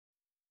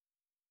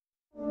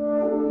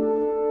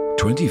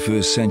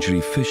21st century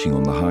fishing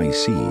on the high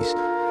seas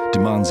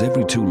demands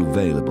every tool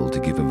available to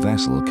give a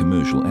vessel a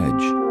commercial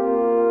edge.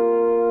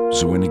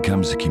 So when it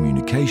comes to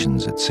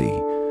communications at sea,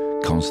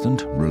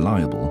 constant,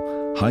 reliable,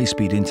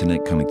 high-speed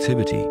internet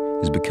connectivity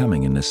is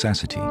becoming a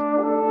necessity.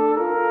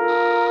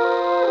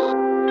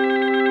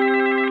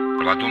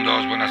 Albatún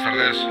 2, buenas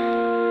tardes.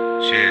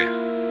 Sí,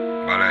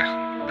 vale,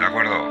 de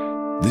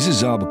acuerdo. This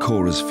is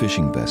Albacora's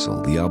fishing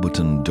vessel, the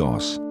Albatún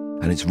 2,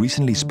 and it's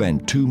recently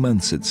spent 2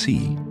 months at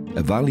sea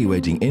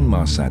evaluating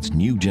Inmarsat's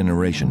new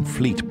generation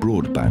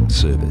FleetBroadband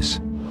service.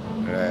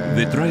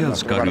 The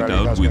trials carried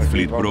out with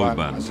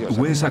FleetBroadband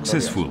were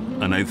successful,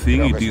 and I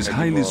think it is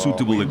highly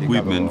suitable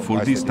equipment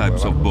for these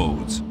types of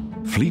boats.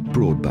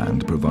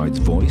 FleetBroadband provides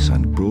voice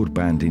and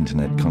broadband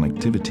internet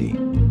connectivity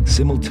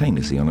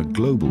simultaneously on a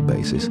global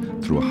basis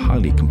through a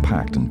highly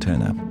compact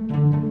antenna.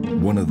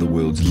 One of the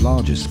world's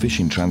largest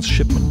fishing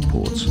transshipment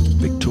ports,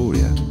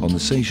 Victoria, on the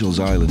Seychelles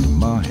island of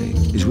Mahé,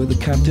 is where the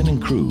captain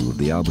and crew of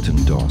the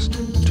Albatún 2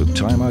 took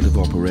time out of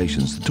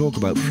operations to talk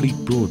about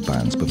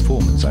FleetBroadband's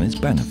performance and its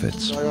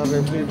benefits.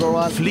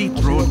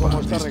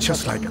 FleetBroadband is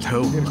just like at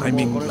home. I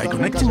mean, like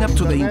connecting up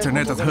to the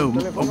internet at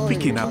home or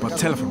picking up a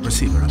telephone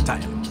receiver and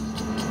dialing.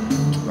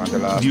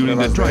 During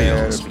the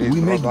trials,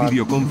 we made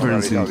video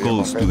conferencing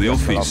calls to the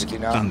office,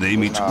 and the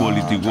image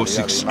quality was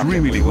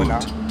extremely good.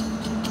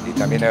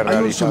 I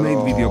also made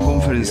video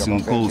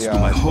conferencing calls to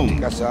my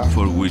home,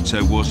 for which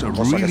I was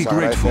really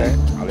grateful,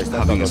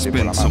 having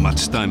spent so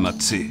much time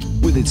at sea.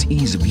 With its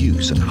ease of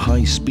use and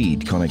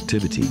high-speed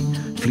connectivity,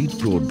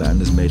 FleetBroadband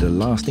has made a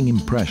lasting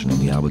impression on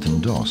the Albatún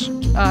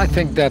 2. I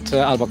think that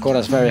Albacora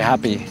is very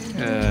happy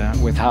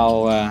with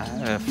how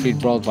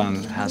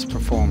FleetBroadband has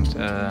performed.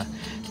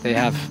 They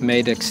have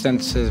made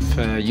extensive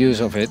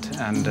use of it,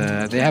 and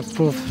they have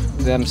proved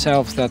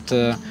themselves that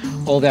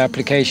all their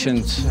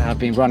applications have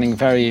been running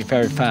very,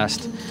 very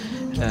fast.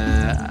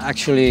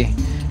 Actually,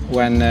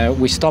 when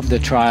we stopped the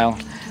trial,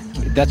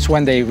 that's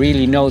when they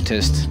really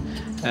noticed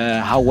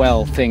how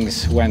well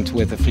things went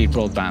with the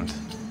FleetBroadband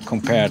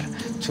compared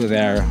to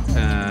their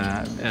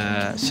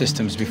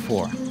systems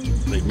before.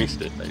 They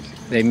missed it, basically.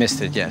 They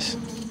missed it, yes.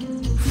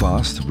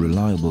 Fast,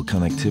 reliable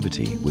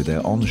connectivity with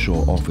their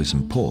onshore office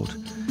and port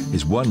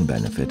is one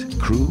benefit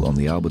crew on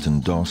the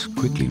Albatún 2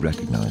 quickly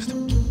recognized.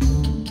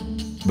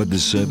 But the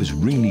service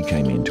really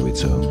came into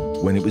its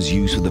own when it was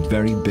used for the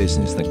very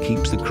business that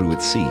keeps the crew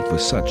at sea for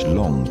such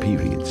long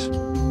periods.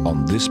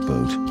 On this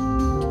boat,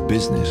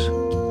 business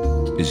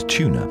is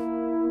tuna.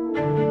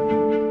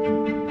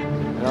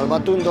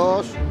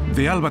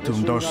 The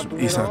Albatún 2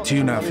 is a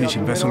tuna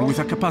fishing vessel with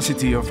a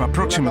capacity of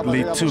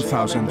approximately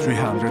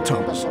 2,300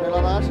 tons.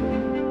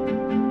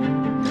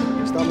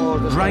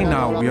 Right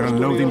now we are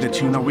unloading the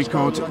tuna we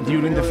caught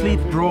during the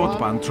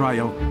FleetBroadband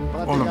trial,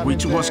 all of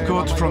which was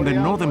caught from the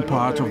northern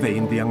part of the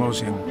Indian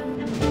Ocean.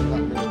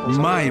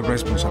 My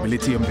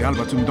responsibility on the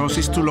Albatún 2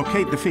 is to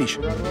locate the fish,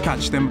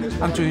 catch them,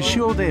 and to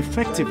ensure the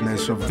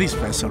effectiveness of this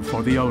vessel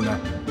for the owner,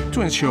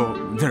 to ensure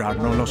there are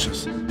no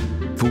losses.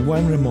 For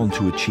Juan Ramon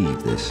to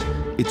achieve this,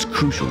 it's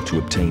crucial to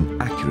obtain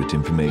accurate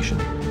information.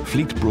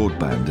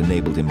 FleetBroadband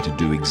enabled him to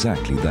do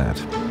exactly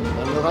that.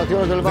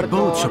 The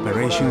boat's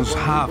operations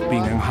have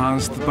been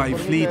enhanced by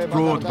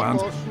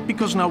FleetBroadband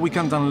because now we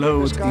can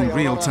download in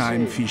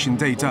real-time fishing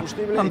data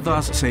and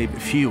thus save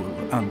fuel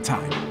and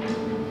time.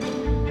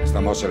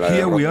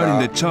 Here we are in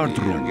the chart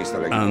room,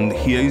 and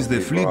here is the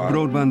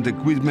FleetBroadband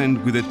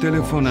equipment with the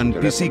telephone and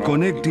PC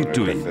connected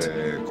to it.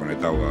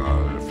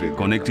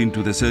 Connecting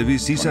to the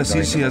service is as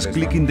easy as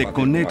clicking the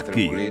connect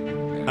key,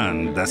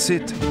 and that's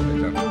it.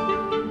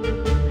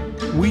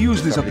 We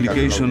use this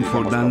application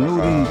for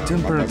downloading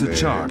temperature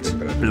charts,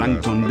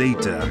 plankton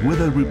data,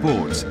 weather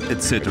reports,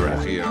 etc.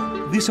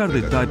 These are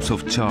the types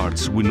of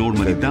charts we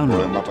normally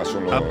download,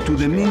 up to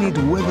the minute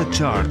weather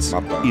charts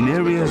in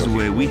areas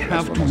where we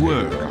have to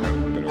work.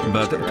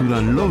 But to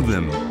download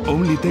them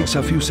only takes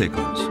a few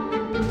seconds.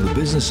 The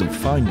business of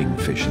finding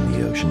fish in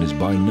the ocean is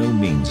by no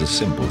means a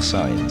simple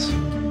science.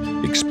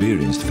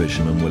 Experienced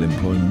fishermen will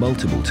employ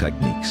multiple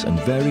techniques and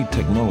varied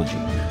technology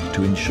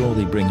to ensure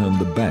they bring home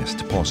the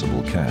best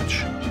possible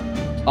catch.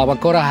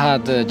 Albacora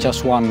had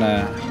just one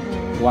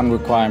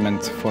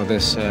requirement for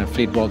this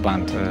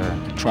FleetBroadband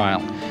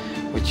trial,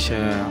 which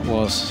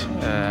was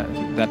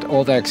that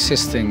all the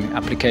existing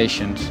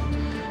applications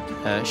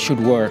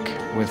should work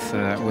with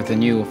the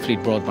new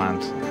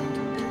FleetBroadband.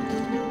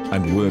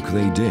 And work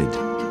they did.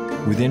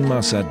 With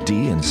Inmarsat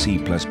D and C+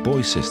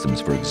 buoy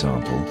systems, for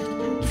example,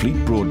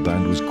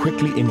 FleetBroadband was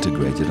quickly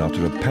integrated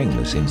after a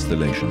painless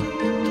installation.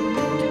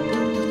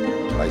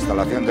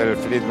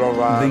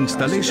 The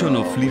installation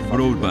of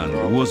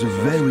FleetBroadband was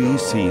very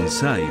easy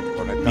inside,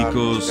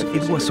 because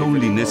it was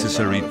only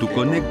necessary to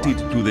connect it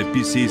to the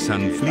PCs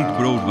and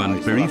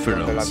FleetBroadband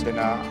peripherals,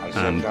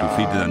 and to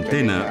fit the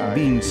antenna,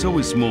 being so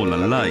small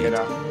and light,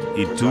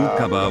 it took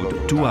about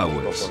 2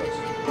 hours.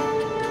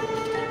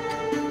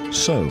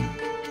 So,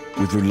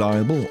 with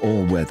reliable,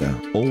 all-weather,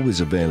 always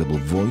available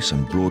voice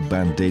and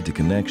broadband data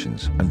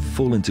connections and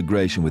full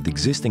integration with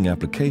existing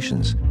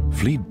applications,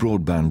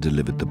 FleetBroadband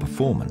delivered the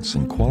performance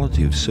and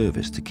quality of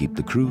service to keep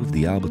the crew of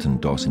the Albert and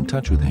DOS in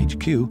touch with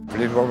HQ.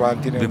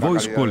 The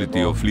voice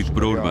quality of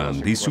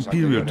FleetBroadband is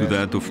superior to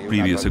that of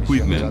previous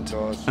equipment,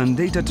 and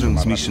data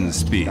transmission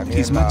speed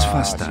is much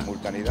faster.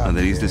 And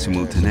there is the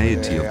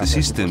simultaneity of the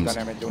systems.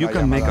 You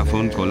can make a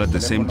phone call at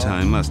the same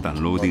time as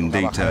downloading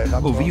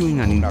data or viewing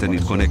an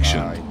internet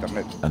connection.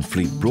 And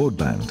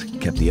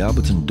FleetBroadband kept the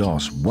Albert and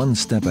DOS one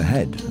step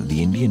ahead of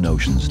the Indian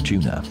Ocean's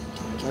tuna.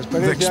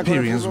 The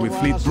experience with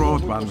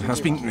FleetBroadband has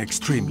been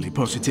extremely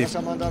positive.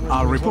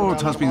 Our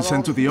report has been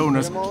sent to the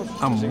owners,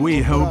 and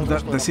we hope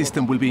that the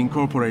system will be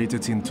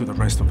incorporated into the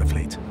rest of the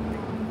fleet.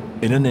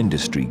 In an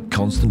industry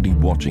constantly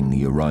watching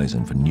the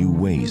horizon for new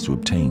ways to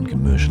obtain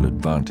commercial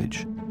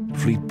advantage,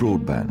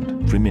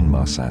 FleetBroadband from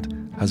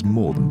Inmarsat has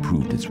more than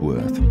proved its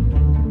worth.